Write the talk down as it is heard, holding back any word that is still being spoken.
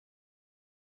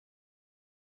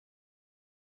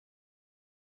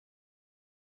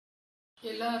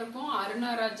எல்லாருக்கும் அருணா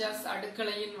ராஜாஸ்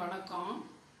அடுக்கலையின் வணக்கம்.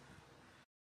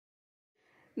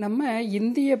 நம்ம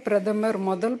இந்திய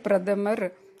முதல் பிரதமர்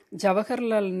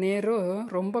ஜவஹர்லால் நேரு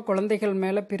ரொம்ப குழந்தைகள்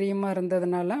மேலே பிரியமாக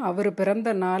இருந்ததுனால அவர்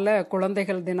பிறந்த நாளை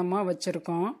குழந்தைகள் தினமாக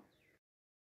வச்சுருக்கோம்.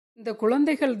 இந்த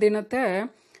குழந்தைகள் தினத்தை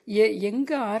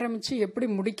எங்கே ஆரம்பித்து எப்படி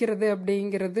முடிக்கிறது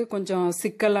அப்படிங்கிறது கொஞ்சம்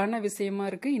சிக்கலான விஷயமா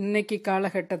இருக்குது இன்னைக்கு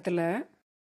காலகட்டத்தில்.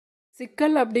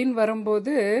 சிக்கல் அப்படின்னு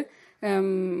வரும்போது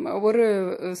ஒரு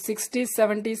 60s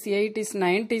 70s 80s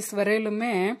 90s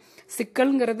வரையிலுமே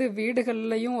சிக்கல்ங்கிறது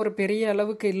வீடுகள்லையும் ஒரு பெரிய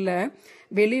அளவுக்கு இல்லை,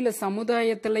 வெளியில்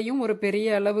சமுதாயத்திலையும் ஒரு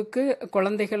பெரிய அளவுக்கு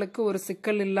குழந்தைகளுக்கு ஒரு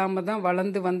சிக்கல் இல்லாமல் தான்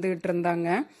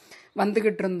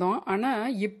வந்துக்கிட்டு இருந்தோம்.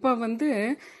 ஆனால் இப்போ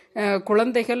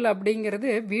குழந்தைகள் அப்படிங்கிறது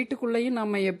வீட்டுக்குள்ளேயும்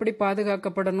நம்ம எப்படி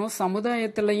பாதுகாக்கப்படணும்,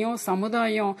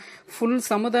 சமுதாயம் ஃபுல்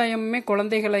சமுதாயமே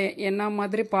குழந்தைகளை என்ன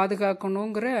மாதிரி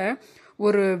பாதுகாக்கணுங்கிற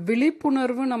ஒரு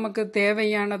விழிப்புணர்வு நமக்கு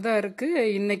தேவையானதாக இருக்குது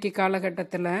இன்னைக்கு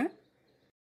காலகட்டத்தில்.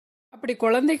 அப்படி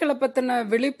குழந்தைகளை பற்றின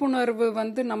விழிப்புணர்வு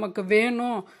நமக்கு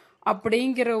வேணும்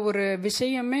அப்படிங்கிற ஒரு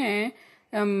விஷயமே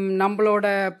நம்மளோட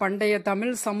பண்டைய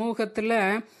தமிழ் சமூகத்தில்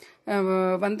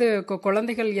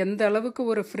குழந்தைகள் எந்த அளவுக்கு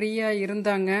ஒரு ஃப்ரீயாக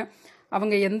இருந்தாங்க,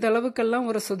 அவங்க எந்த அளவுக்கெல்லாம்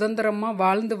ஒரு சுதந்திரமாக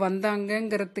வாழ்ந்து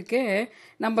வந்தாங்கங்கிறதுக்கே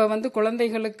நம்ம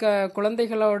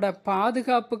குழந்தைகளோட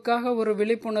பாதுகாப்புக்காக ஒரு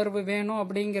விழிப்புணர்வு வேணும்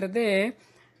அப்படிங்கிறது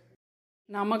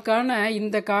நமக்கான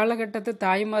இந்த காலகட்டத்து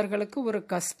தாய்மார்களுக்கு ஒரு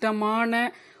கஷ்டமான,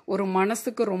 ஒரு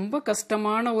மனசுக்கு ரொம்ப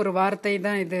கஷ்டமான ஒரு வார்த்தை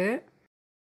தான் இது.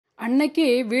 அன்னைக்கு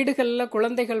வீடுகளில்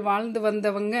குழந்தைகள் வாழ்ந்து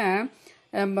வந்தவங்க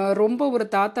ரொம்ப ஒரு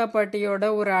தாத்தா பாட்டியோட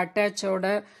ஒரு அட்டாச்சோட,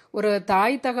 ஒரு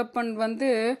தாய் தகப்பன்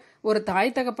ஒரு தாய்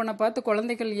தகப்பனை பார்த்து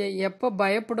குழந்தைகள் எப்போ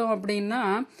பயப்படும் அப்படின்னா,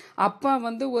 அப்பா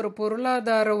ஒரு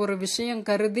பொருளாதார ஒரு விஷயம்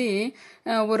கருதி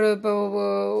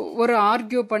ஒரு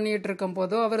ஆர்கியூ பண்ணிட்டு இருக்கும்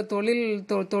போதோ, அவர்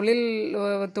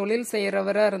தொழில்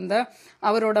செய்கிறவராக இருந்தால்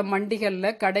அவரோட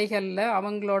மண்டிகளில் கடைகளில்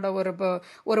அவங்களோட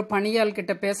ஒரு பணியாள்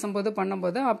கிட்ட பேசும்போது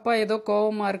பண்ணும்போது அப்பா ஏதோ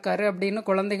கோபமாக இருக்காரு அப்படின்னு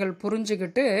குழந்தைகள்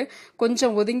புரிஞ்சுக்கிட்டு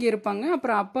கொஞ்சம் ஒதுங்கி இருப்பாங்க.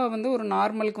 அப்புறம் அப்பா ஒரு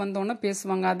நார்மலுக்கு வந்தோன்னே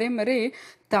பேசுவாங்க. அதே மாதிரி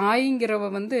தாய்ங்கிறவ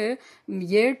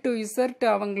A to Z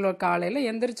அவங்களோட காலையில்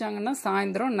எந்திரிச்சாங்கன்னா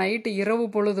சாயந்தரம் நைட்டு இரவு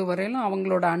பொழுது வரையிலும்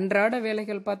அவங்களோட அன்றாட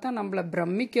வேலைகள் பார்த்தா நம்மளை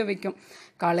பிரமிக்க வைக்கும்.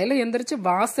 காலையில் எந்திரிச்சு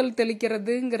வாசல்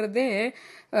தெளிக்கிறதுங்கிறதே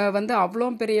அவ்வளோ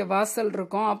பெரிய வாசல்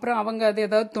இருக்கும். அப்புறம் அவங்க அது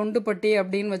ஏதாவது தொண்டுப்பட்டி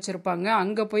அப்படின்னு வச்சுருப்பாங்க,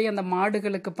 அங்கே போய் அந்த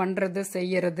மாடுகளுக்கு பண்ணுறது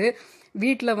செய்யறது,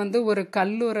 வீட்டில் ஒரு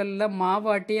கல்லுரலில்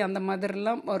மாவாட்டி அந்த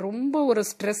மாதிரிலாம் ரொம்ப ஒரு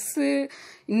ஸ்ட்ரெஸ்ஸு.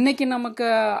 இன்னைக்கு நமக்கு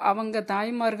அவங்க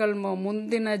தாய்மார்கள்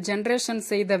முந்தின ஜென்ரேஷன்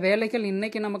செய்த வேலைகள்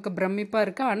இன்னைக்கு நமக்கு பிரமிப்பாக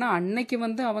இருக்கு. ஆனால் அன்னைக்கு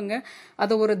அவங்க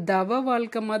அதை ஒரு தவ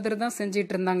வாழ்க்கை மாதிரி தான்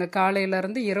செஞ்சிட்டு இருந்தாங்க,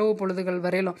 காலையிலேருந்து இரவு பொழுதுகள்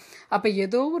வரையிலும். அப்போ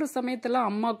ஏதோ ஒரு சமயத்தில்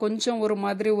அம்மா கொஞ்சம் ஒரு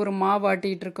மாதிரி ஒரு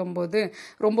மாவாட்டிகிட்டு இருக்கும்போது,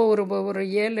 ரொம்ப ஒரு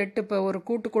 7-8 இப்போ ஒரு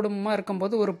கூட்டு குடும்பமாக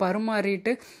இருக்கும்போது ஒரு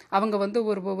பரிமாறிட்டு அவங்க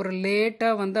ஒரு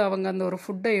லேட்டாக அவங்க அந்த ஒரு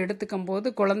ஃபுட்டை எடுத்துக்கும் போது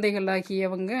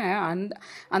குழந்தைகளாகியவங்க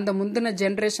அந்த முந்தின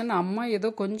ஜென்ரேஷன் அம்மா ஏதோ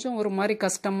கொஞ்சம் ஒரு மாதிரி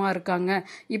கஷ்டமாக இருக்காங்க,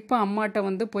 இப்போ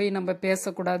அம்மாட்ட போய் நம்ம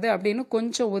பேசக்கூடாது அப்படின்னு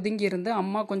கொஞ்சம் ஒதுங்கி இருந்து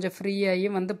அம்மா கொஞ்சம் ஃப்ரீயாகி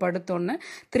படுத்தோன்னே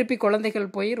திருப்பி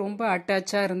குழந்தைகள் போய் ரொம்ப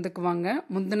அட்டாச்சாக இருந்துக்குவாங்க.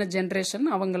 முந்தின ஜென்ரேஷன்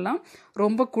அவங்கெல்லாம்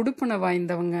ரொம்ப குடுப்பின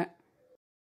வாய்ந்தவங்க.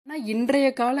 ஆனால் இன்றைய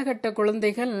காலகட்ட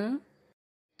குழந்தைகள்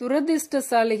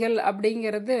துரதிர்ஷ்டசாலிகள்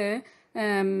அப்படிங்கிறது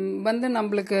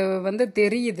நம்மளுக்கு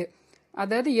தெரியுது.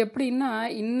 அதாவது எப்படின்னா,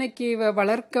 இன்னைக்கு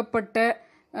வளர்க்கப்பட்ட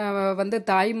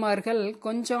தாய்மார்கள்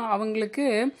கொஞ்சம் அவங்களுக்கு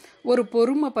ஒரு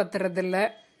பொறுமை பத்துறதில்ல.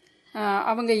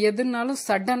 அவங்க எதுனாலும்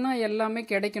சடனாக எல்லாமே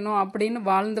கிடைக்கணும் அப்படின்னு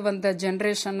வாழ்ந்து வந்த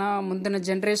ஜென்ரேஷனாக முந்தின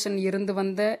ஜென்ரேஷன் இருந்து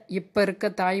வந்த இப்போ இருக்க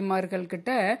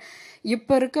தாய்மார்கள்கிட்ட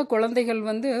இப்போ இருக்க குழந்தைகள்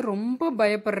ரொம்ப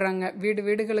பயப்படுறாங்க.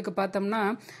 வீடுகளுக்கு பார்த்தோம்னா,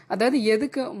 அதாவது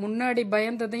எதுக்கு முன்னாடி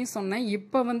பயந்ததையும் சொன்னேன்,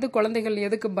 இப்போ குழந்தைகள்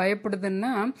எதுக்கு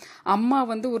பயப்படுதுன்னா, அம்மா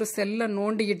ஒரு செல்லை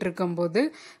நோண்டிக்கிட்டு இருக்கும்போது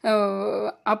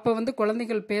அப்போ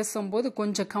குழந்தைகள் பேசும்போது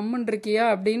கொஞ்சம் கம்மன் இருக்கியா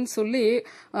அப்படின்னு சொல்லி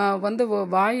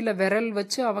வாயில் விரல்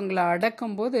வச்சு அவங்கள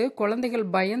அடக்கும்போது குழந்தைகள்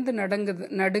பயந்து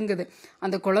நடுங்குது.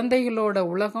 அந்த குழந்தைகளோட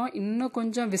உலகம் இன்னும்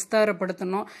கொஞ்சம்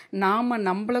விஸ்தாரப்படுத்தணும்.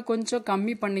 நம்மளை கொஞ்சம்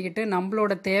கம்மி பண்ணிக்கிட்டு,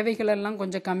 நம்மளோட தேவைகளெல்லாம்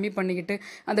கொஞ்சம் கம்மி பண்ணிக்கிட்டு,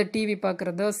 அந்த டிவி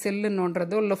பார்க்குறதோ செல்லு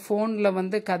நோண்டுறதோ இல்லை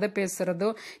ஃபோனில் கதை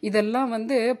பேசுகிறதோ இதெல்லாம்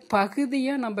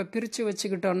பகுதியாக நம்ம பிரித்து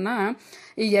வச்சுக்கிட்டோம்னா,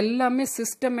 எல்லாமே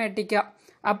சிஸ்டமேட்டிக்காக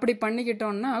அப்படி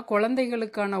பண்ணிக்கிட்டோம்னா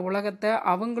குழந்தைகளுக்கான உலகத்தை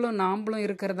அவங்களும் நாமளும்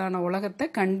இருக்கிறதான உலகத்தை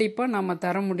கண்டிப்பாக நாம்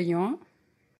தர முடியும்.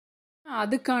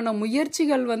 அதுக்கான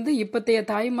முயற்சிகள் வந்து இப்பத்தைய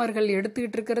தாய்மார்கள்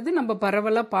எடுத்துக்கிட்டு இருக்கிறது நம்ம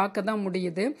பரவலா பார்க்க தான்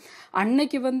முடியுது.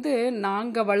 அன்னைக்கு வந்து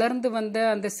நாங்க வளர்ந்து வந்த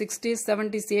அந்த 60s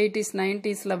 70s 80s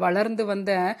 90sல வளர்ந்து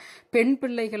வந்த பெண்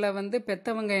பிள்ளைகளை வந்து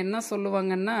பெத்தவங்க என்ன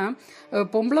சொல்லுவாங்கன்னா,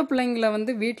 பொம்பளை பிள்ளைங்களை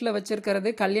வந்து வீட்டில் வச்சிருக்கிறது,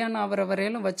 கல்யாணம் ஆகிற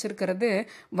வரையிலும் வச்சிருக்கிறது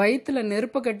வயிற்றுல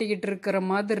நெருப்பை கட்டிக்கிட்டு இருக்கிற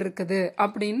மாதிரி இருக்குது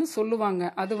அப்படின்னு சொல்லுவாங்க.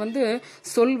 அது வந்து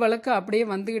சொல் வழக்கு அப்படியே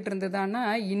வந்துகிட்டு இருந்தது. ஆனா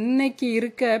இன்னைக்கு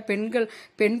இருக்க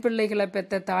பெண் பிள்ளைகளை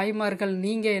பெத்த தாய்மார்கள்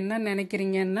நீங்க என்ன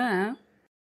நினைக்கிறீங்கன்னா,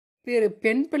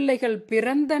 பெண் பிள்ளைகள்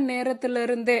பிறந்த நேரத்துல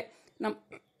இருந்தே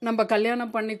நம்ம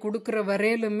கல்யாணம் பண்ணி கொடுக்குற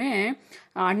வரையிலுமே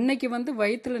அன்னைக்கு வந்து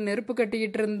வயிற்றுல நெருப்பு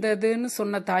கட்டிக்கிட்டு இருந்ததுன்னு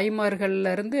சொன்ன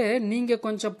தாய்மார்கள்ல இருந்து நீங்க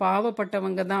கொஞ்சம்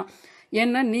பாவப்பட்டவங்க தான்.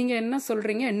 ஏன்னா நீங்க என்ன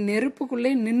சொல்றீங்க,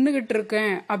 நெருப்புக்குள்ளே நின்றுகிட்டு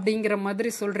இருக்கேன் அப்படிங்கிற மாதிரி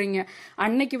சொல்றீங்க.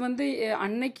 அன்னைக்கு வந்து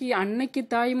அன்னைக்கு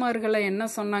தாய்மார்களை என்ன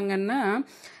சொன்னாங்கன்னா,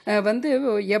 வந்து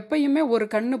எப்பயுமே ஒரு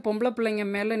கண்ணு பொம்பளை பிள்ளைங்க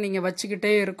மேல நீங்க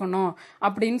வச்சுக்கிட்டே இருக்கணும்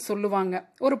அப்படின்னு சொல்லுவாங்க.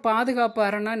 ஒரு பாதுகாப்பு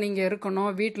அரணா நீங்க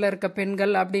இருக்கணும் வீட்டில் இருக்க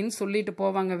பெண்கள் அப்படின்னு சொல்லிட்டு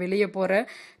போவாங்க. வெளியே போற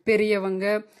பெரியவங்க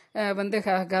வந்து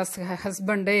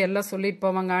ஹஸ்பண்டு எல்லாம் சொல்லிட்டு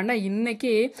போவாங்க. ஆனா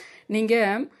இன்னைக்கு நீங்க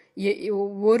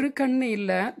ஒரு கண்ணு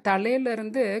இல்லை,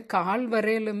 தலையிலிருந்து கால்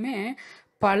வரையிலுமே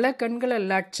பல கண்களை,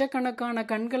 லட்சக்கணக்கான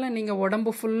கண்களை நீங்க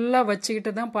உடம்பு ஃபுல்லா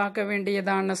வச்சுக்கிட்டு தான் பார்க்க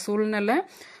வேண்டியதான சூழ்நிலை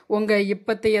உங்க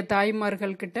இப்பத்தைய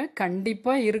தாய்மார்கள் கிட்ட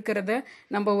கண்டிப்பா இருக்கிறத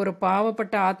நம்ம ஒரு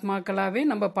பாவப்பட்ட ஆத்மாக்களாவே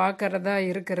நம்ம பார்க்கறதா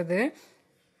இருக்கிறது.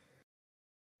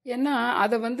 ஏன்னா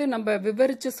அதை வந்து நம்ம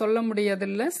விவரிச்சு சொல்ல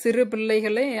முடியாதுல்ல, சிறு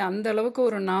பிள்ளைகளே அந்த அளவுக்கு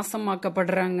ஒரு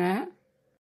நாசமாக்கப்படுறாங்க.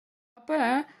 அப்ப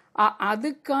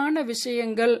அதுக்கான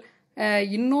விஷயங்கள்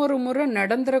இன்னொரு முறை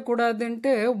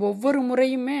நடந்துடக்கூடாதுன்ட்டு ஒவ்வொரு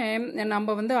முறையுமே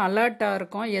நம்ம வந்து அலர்ட்டாக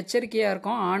இருக்கோம், எச்சரிக்கையாக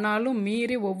இருக்கோம். ஆனாலும்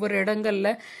மீறி ஒவ்வொரு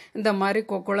இடங்கள்ல இந்த மாதிரி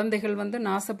குழந்தைகள் வந்து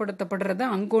நாசப்படுத்தப்படுறத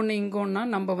அங்கொன்று இங்கொன்னா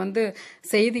நம்ம வந்து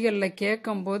செய்திகளில்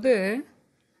கேட்கும்போது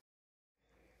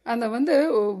அந்த வந்து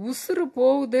உசுறு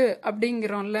போகுது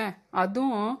அப்படிங்கிறோம்ல,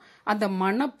 அதுவும் அந்த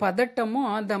மனப்பதட்டமும்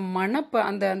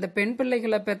அந்த பெண்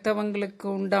பிள்ளைகளை பெற்றவங்களுக்கு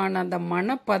உண்டான அந்த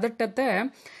மனப்பதட்டத்தை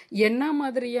என்ன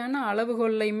மாதிரியான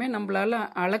அளவுகள்லையுமே நம்மளால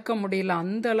அளக்க முடியல.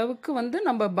 அந்த அளவுக்கு வந்து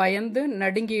நம்ம பயந்து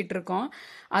நடுங்கிட்டு இருக்கோம்.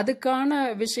 அதுக்கான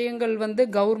விஷயங்கள் வந்து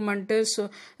கவர்மெண்ட்டு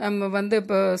வந்து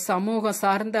இப்போ சமூகம்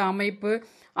சார்ந்த அமைப்பு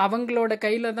அவங்களோட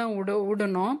கையில தான்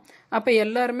விடணும். அப்ப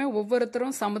எல்லாருமே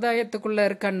ஒவ்வொருத்தரும் சமுதாயத்துக்குள்ள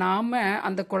இருக்க நாம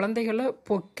அந்த குழந்தைகளை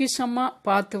பொக்கிஷமா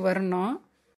பார்த்து வரணும்.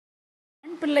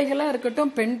 ஆண் பிள்ளைகளா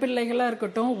இருக்கட்டும், பெண் பிள்ளைகளா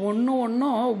இருக்கட்டும், ஒன்னும்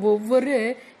ஒவ்வொரு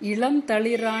இளம்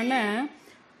தளிரான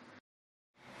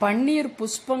பன்னீர்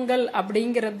புஷ்பங்கள்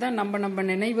அப்படிங்கிறது தான் நம்ம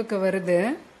நினைவுக்கு வருது.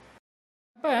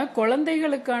 அப்ப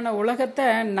குழந்தைகளுக்கான உலகத்தை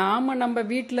நம்ம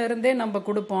வீட்டில இருந்தே நம்ம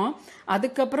கொடுப்போம்.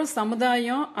 அதுக்கப்புறம்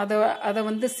சமுதாயம் அதை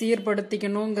வந்து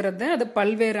சீர்படுத்திக்கணுங்கிறத அது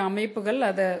பல்வேறு அமைப்புகள்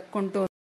அதை கொண்டு